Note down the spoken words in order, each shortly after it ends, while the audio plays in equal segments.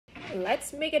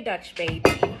Let's make a Dutch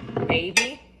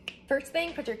baby. First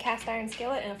thing, put your cast iron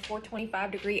skillet in a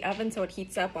 425-degree oven so it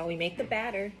heats up while we make the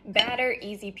batter. Batter,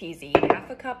 easy peasy. Half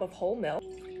a cup of whole milk,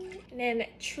 and then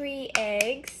 3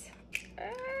 eggs.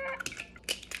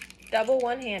 Double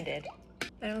one-handed.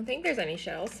 I don't think there's any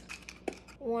shells.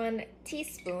 1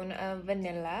 teaspoon of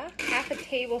vanilla, half a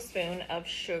tablespoon of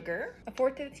sugar,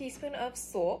 1/4 of a teaspoon of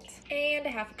salt, and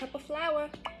 1/2 cup of flour.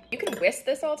 You can whisk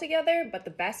this all together, but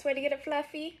the best way to get it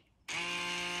fluffy.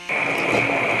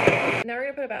 Now we're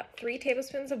gonna put about 3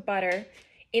 tablespoons of butter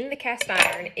in the cast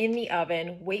iron in the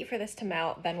oven, wait for this to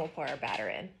melt, then we'll pour our batter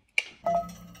in.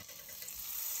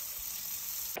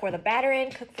 Pour the batter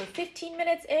in, cook for 15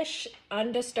 minutes-ish,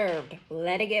 undisturbed.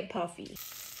 Let it get puffy.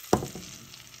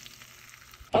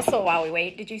 Also, while we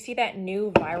wait, did you see that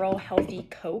new viral healthy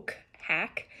Coke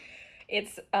hack?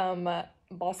 It's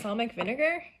balsamic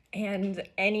vinegar and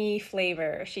any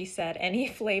flavor, she said, any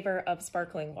flavor of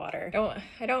sparkling water.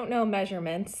 I don't know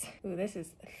measurements. Ooh, this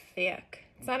is thick.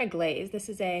 It's not a glaze. This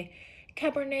is a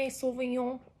Cabernet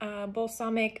Sauvignon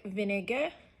balsamic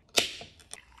vinegar.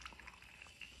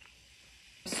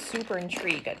 Super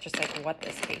intrigued at just like what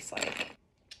this tastes like.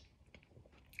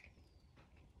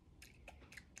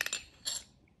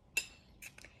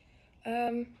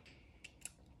 Damn.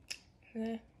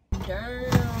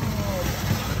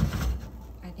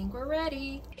 I think we're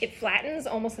ready. It flattens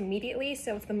almost immediately,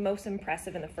 so it's the most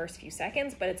impressive in the first few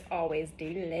seconds, but it's always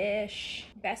delish.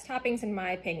 Best toppings in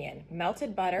my opinion.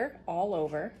 Melted butter all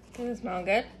over. Does it smell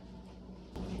good?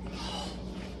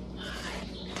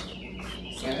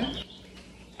 Sir,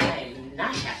 I'm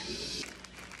not happy.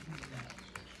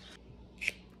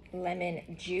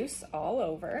 Lemon juice all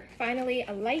over. Finally,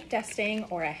 a light dusting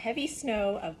or a heavy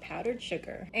snow of powdered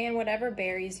sugar. And whatever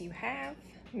berries you have.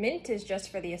 Mint is just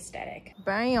for the aesthetic.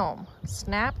 Bam!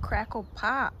 Snap, crackle,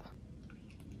 pop.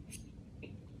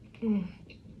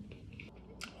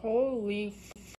 Holy